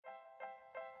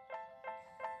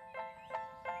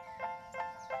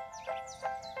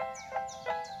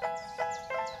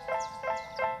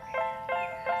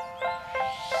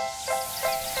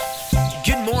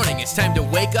It's time to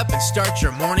wake up and start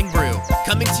your morning brew.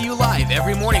 Coming to you live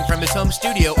every morning from his home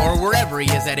studio or wherever he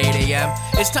is at 8 a.m.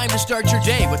 It's time to start your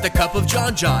day with a cup of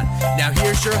John John. Now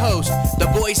here's your host, the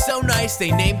boy so nice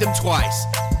they named him twice,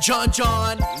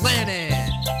 John Lannon.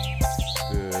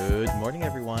 Good morning,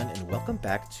 everyone, and welcome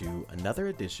back to another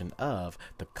edition of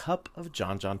the Cup of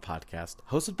John podcast,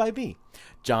 hosted by me,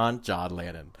 John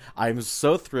Lannon. I'm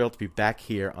so thrilled to be back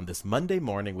here on this Monday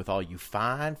morning with all you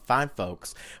fine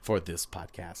folks for this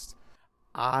podcast.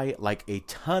 I, like a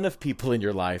ton of people in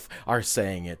your life, are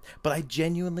saying it, but I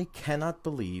genuinely cannot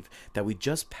believe that we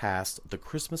just passed the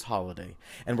Christmas holiday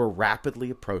and we're rapidly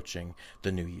approaching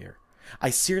the new year.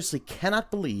 I seriously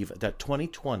cannot believe that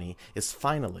 2020 is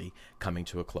finally coming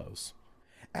to a close.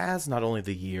 As not only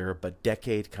the year, but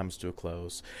decade comes to a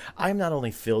close, I'm not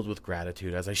only filled with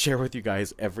gratitude as I share with you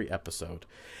guys every episode,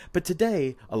 but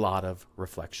today, a lot of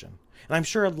reflection. And I'm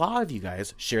sure a lot of you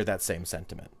guys share that same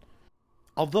sentiment.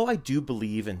 Although I do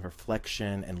believe in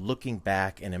reflection and looking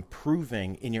back and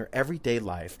improving in your everyday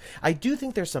life, I do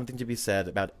think there's something to be said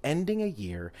about ending a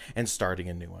year and starting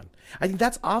a new one. I think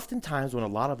that's oftentimes when a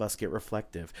lot of us get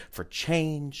reflective for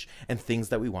change and things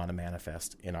that we want to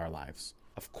manifest in our lives.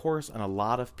 Of course, and a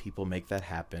lot of people make that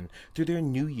happen through their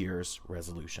New Year's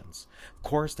resolutions. Of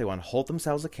course, they want to hold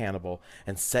themselves accountable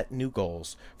and set new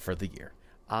goals for the year.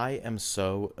 I am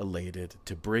so elated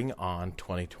to bring on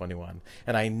 2021,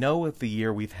 and I know with the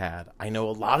year we've had, I know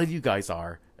a lot of you guys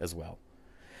are as well.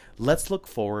 Let's look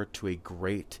forward to a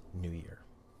great new year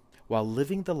while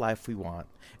living the life we want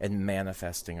and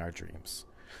manifesting our dreams.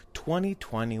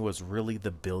 2020 was really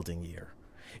the building year.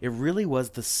 It really was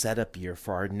the setup year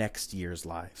for our next year's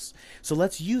lives. So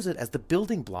let's use it as the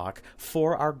building block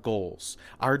for our goals,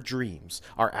 our dreams,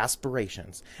 our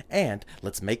aspirations, and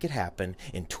let's make it happen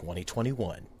in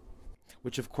 2021.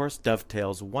 Which of course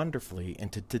dovetails wonderfully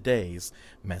into today's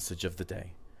message of the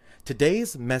day.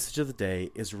 Today's message of the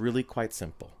day is really quite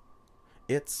simple.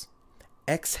 It's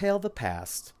exhale the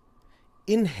past,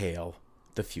 inhale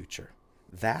the future.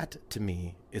 That, to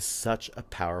me, is such a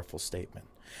powerful statement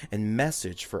and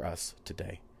message for us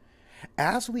today.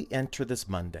 As we enter this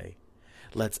Monday,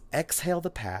 let's exhale the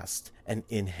past and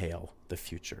inhale the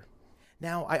future.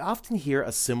 Now, I often hear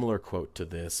a similar quote to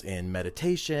this in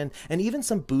meditation and even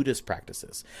some Buddhist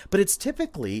practices, but it's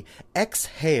typically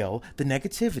exhale the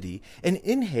negativity and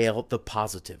inhale the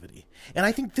positivity. And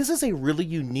I think this is a really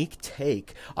unique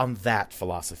take on that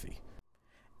philosophy.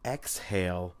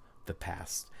 Exhale the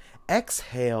past.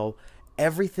 Exhale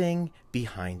everything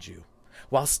behind you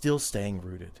while still staying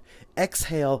rooted.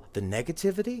 Exhale the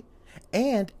negativity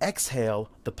and exhale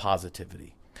the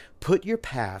positivity. Put your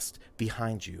past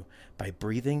behind you by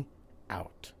breathing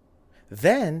out.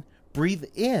 Then breathe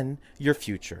in your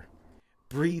future.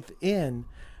 Breathe in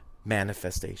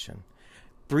manifestation.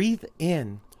 Breathe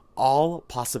in all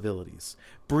possibilities.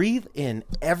 Breathe in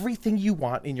everything you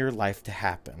want in your life to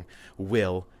happen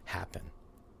will happen.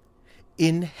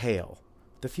 Inhale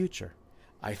the future.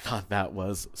 I thought that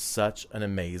was such an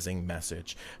amazing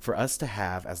message for us to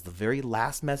have as the very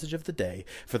last message of the day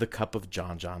for the Cup of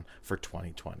John for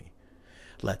 2020.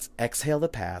 Let's exhale the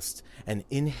past and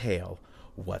inhale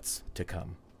what's to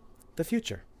come, the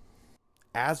future.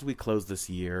 As we close this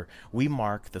year, we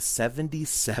mark the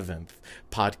 77th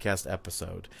podcast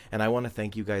episode, and I want to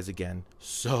thank you guys again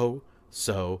so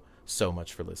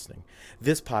much for listening.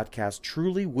 This podcast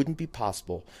truly wouldn't be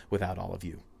possible without all of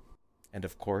you. And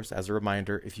of course, as a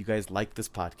reminder, if you guys like this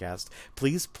podcast,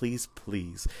 please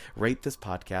rate this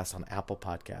podcast on Apple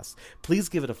Podcasts. Please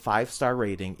give it a 5-star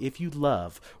rating if you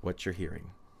love what you're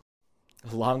hearing.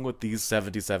 Along with these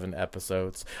 77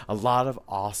 episodes, a lot of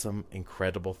awesome,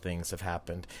 incredible things have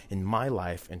happened in my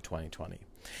life in 2020.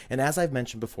 And as I've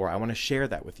mentioned before, I want to share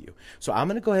that with you. So I'm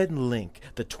going to go ahead and link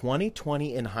the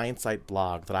 2020 in Hindsight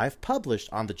blog that I've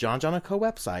published on the John & Co.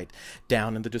 website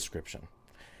down in the description.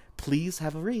 Please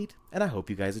have a read, and I hope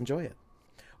you guys enjoy it.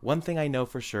 One thing I know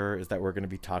for sure is that we're going to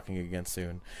be talking again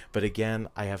soon. But again,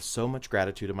 I have so much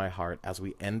gratitude in my heart as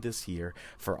we end this year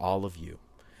for all of you.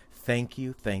 Thank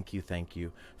you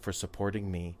for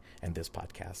supporting me and this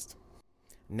podcast.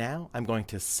 Now I'm going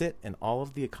to sit in all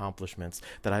of the accomplishments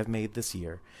that I've made this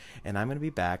year, and I'm going to be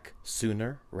back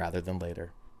sooner rather than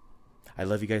later. I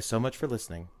love you guys so much for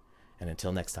listening, and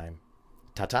until next time,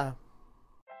 ta-ta.